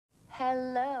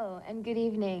Hello and good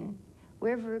evening.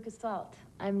 We're Veruca Salt.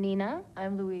 I'm Nina.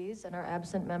 I'm Louise, and our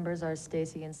absent members are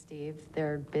Stacy and Steve.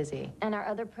 They're busy. And our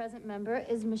other present member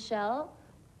is Michelle,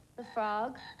 the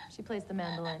frog. She plays the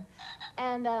mandolin.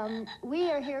 And we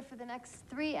are here for the next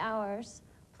 3 hours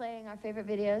playing our favorite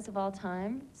videos of all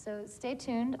time. So stay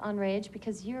tuned on Rage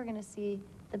because you're going to see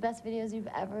the best videos you've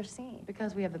ever seen.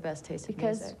 Because we have the best taste of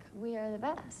Because music. we are the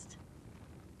best.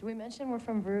 Did we mention we're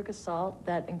from Veruca Salt,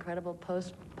 that incredible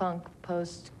post-punk,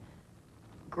 post-grunge,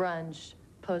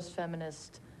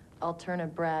 post-feminist,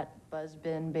 alternate brat,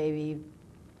 buzzbin, baby,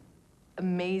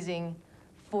 amazing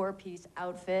four-piece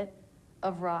outfit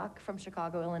of rock from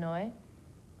Chicago, Illinois?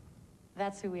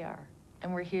 That's who we are,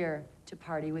 and we're here to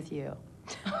party with you.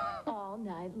 All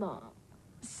night long.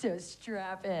 So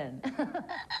strap in.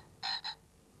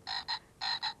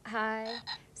 Hi.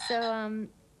 So,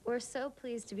 we're so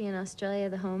pleased to be in Australia,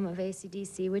 the home of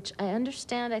AC/DC, which I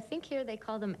understand, I think here they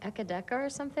call them Eka-Deka or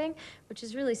something, which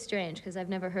is really strange because I've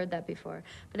never heard that before.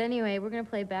 But anyway, we're going to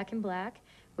play Back in Black,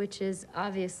 which is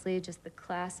obviously just the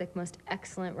classic, most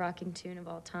excellent rocking tune of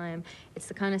all time. It's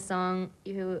the kind of song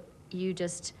you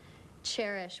just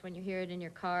cherish when you hear it in your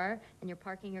car and you're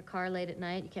parking your car late at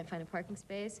night, you can't find a parking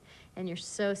space, and you're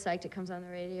so psyched it comes on the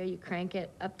radio, you crank it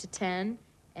up to 10,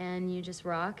 and you just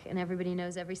rock, and everybody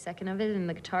knows every second of it, and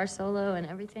the guitar solo and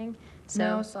everything.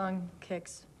 So No song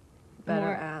kicks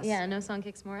better ass. Yeah, no song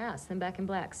kicks more ass than Back in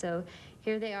Black. So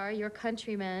here they are, your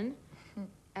countrymen,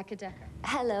 Eka-Deka.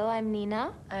 Hello, I'm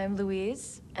Nina. I'm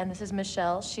Louise, and this is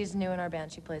Michelle. She's new in our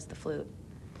band. She plays the flute.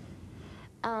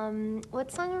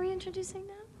 What song are we introducing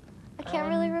now? I can't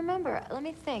really remember. Let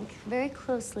me think very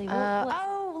closely.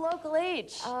 Oh, Local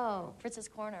H. Oh. Fritz's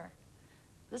Corner.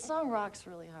 This song rocks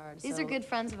really hard. These are good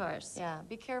friends of ours. Yeah,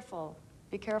 be careful.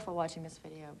 Be careful watching this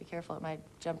video. Be careful, it might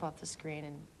jump off the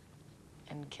screen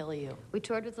and kill you. We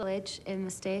toured with LH in the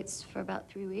States for about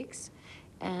 3 weeks,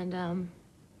 and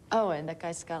Oh, and that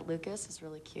guy Scott Lucas is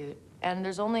really cute. And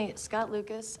there's only Scott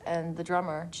Lucas and the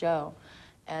drummer, Joe.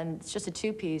 And it's just a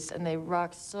two-piece, and they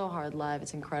rock so hard live,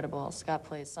 it's incredible. Scott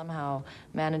somehow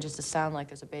manages to sound like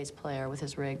there's a bass player with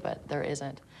his rig, but there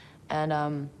isn't.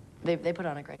 And they put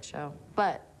on a great show.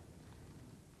 But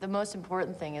the most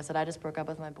important thing is that I just broke up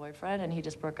with my boyfriend, and he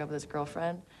just broke up with his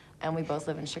girlfriend, and we both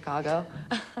live in Chicago.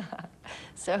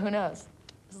 So who knows?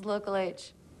 This is Local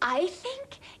H. I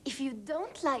think if you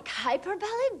don't like Hyper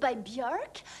Ballad by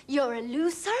Björk, you're a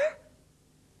loser.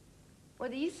 What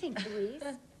do you think, Louise?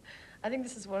 I think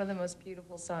this is one of the most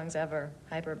beautiful songs ever,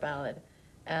 Hyper Ballad.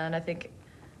 And I think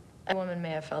a woman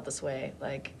may have felt this way,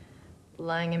 like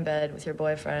lying in bed with your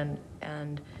boyfriend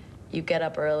and you get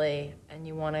up early and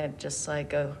you want to just like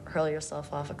go hurl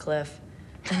yourself off a cliff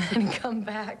and then come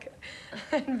back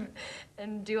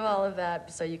and do all of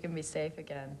that so you can be safe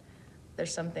again.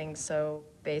 There's something so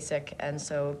basic and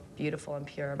so beautiful and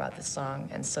pure about this song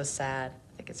and so sad.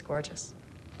 I think it's gorgeous.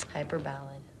 Hyper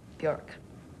Ballad, Björk.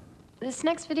 this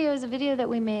next video is a video that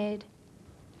we made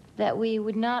that we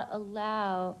would not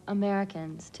allow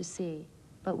Americans to see,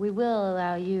 but we will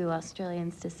allow you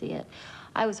Australians to see it.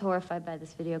 I was horrified by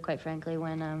this video, quite frankly,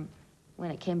 when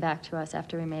it came back to us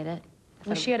after we made it.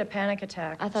 Well, she had a panic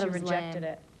attack. I thought she it was rejected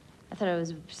lame. it. I thought it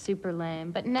was super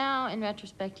lame. But now, in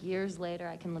retrospect, years later,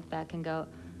 I can look back and go,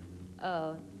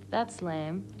 oh, that's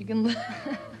lame. You can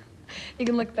you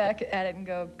can look back at it and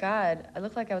go, God, I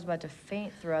looked like I was about to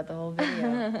faint throughout the whole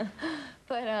video.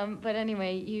 But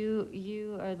anyway,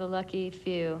 you are the lucky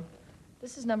few.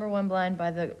 This is Number One Blind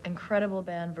by the incredible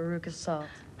band Veruca Salt.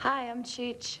 Hi, I'm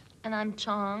Cheech. And I'm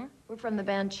Chong. We're from the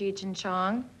band Cheech and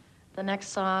Chong. The next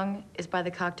song is by the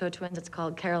Cocteau Twins. It's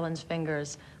called Carolyn's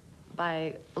Fingers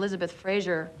by Elizabeth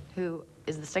Fraser, who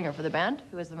is the singer for the band,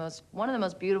 who is one of the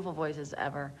most beautiful voices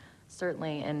ever,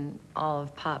 certainly in all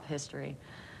of pop history.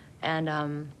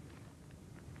 And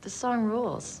this song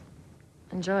rules.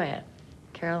 Enjoy it.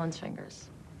 Carolyn's Fingers.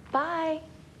 Bye.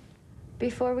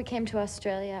 Before we came to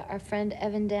Australia, our friend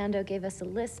Evan Dando gave us a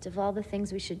list of all the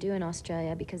things we should do in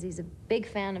Australia because he's a big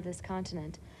fan of this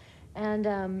continent.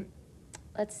 And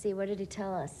let's see, what did he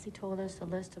tell us? He told us a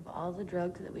list of all the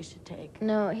drugs that we should take.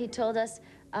 No, he told us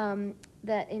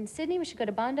that in Sydney we should go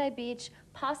to Bondi Beach,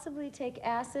 possibly take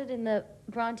acid in the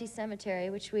Bronte Cemetery,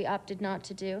 which we opted not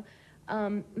to do.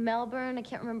 Melbourne, I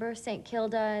can't remember, St.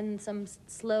 Kilda, and some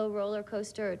slow roller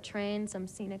coaster or train, some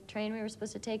scenic train we were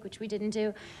supposed to take, which we didn't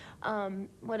do.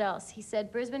 What else? He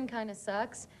said Brisbane kind of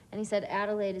sucks, and he said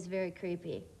Adelaide is very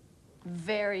creepy.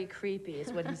 Very creepy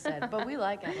is what he said, but we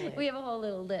like Adelaide. We have a whole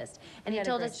little list. And he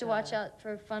told us to watch out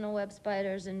for funnel web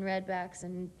spiders and redbacks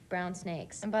and brown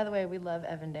snakes. And by the way, we love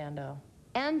Evan Dando.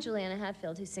 And Juliana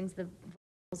Hatfield, who sings the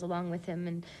along with him,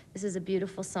 and this is a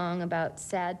beautiful song about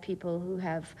sad people who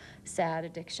have sad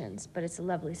addictions, but it's a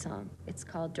lovely song. It's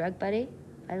called Drug Buddy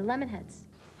by the Lemonheads.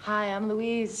 Hi, I'm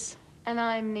Louise. And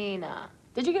I'm Nina.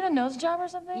 Did you get a nose job or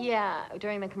something? Yeah,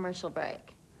 during the commercial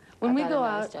break. When we I got go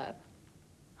a nose out, job.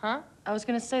 Huh? I was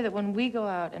gonna say that when we go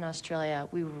out in Australia,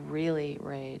 we really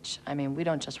rage. I mean, we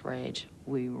don't just rage,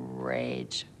 we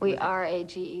rage. We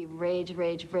R-A-G-E, rage,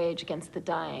 rage, rage against the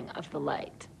dying of the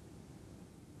light.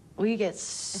 We get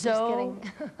so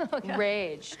kidding.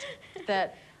 raged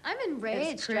that I'm it's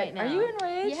enraged great. right now. Are you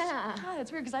enraged? Yeah. God,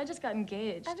 it's weird because I just got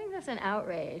engaged. I think that's an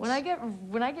outrage. When I get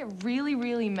really,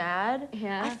 really mad,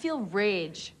 Yeah? I feel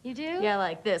rage. You do? Yeah,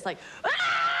 like this, like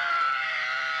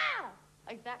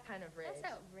like that kind of rage.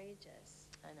 That's outrageous.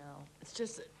 I know. It's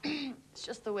just it's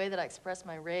just the way that I express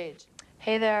my rage.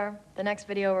 Hey there. The next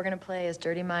video we're gonna play is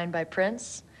Dirty Mind by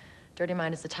Prince. Dirty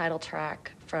Mind is the title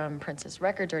track from Prince's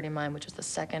record Dirty Mind, which was the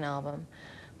second album,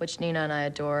 which Nina and I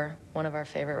adore, one of our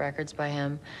favorite records by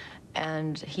him.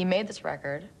 And he made this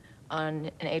record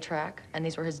on an 8-track, and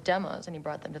these were his demos, and he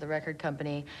brought them to the record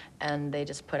company, and they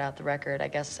just put out the record. I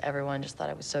guess everyone just thought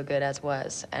it was so good as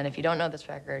was. And if you don't know this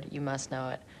record, you must know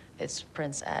it. It's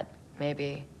Prince at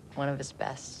maybe one of his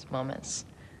best moments.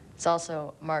 It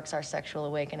also marks our sexual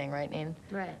awakening, right, Neen?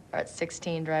 Right. Or at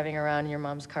 16, driving around in your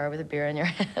mom's car with a beer in your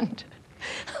hand,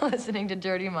 listening to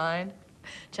Dirty Mind,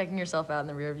 checking yourself out in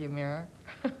the rearview mirror.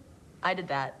 I did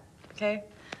that, okay?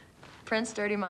 Prince, Dirty Mind.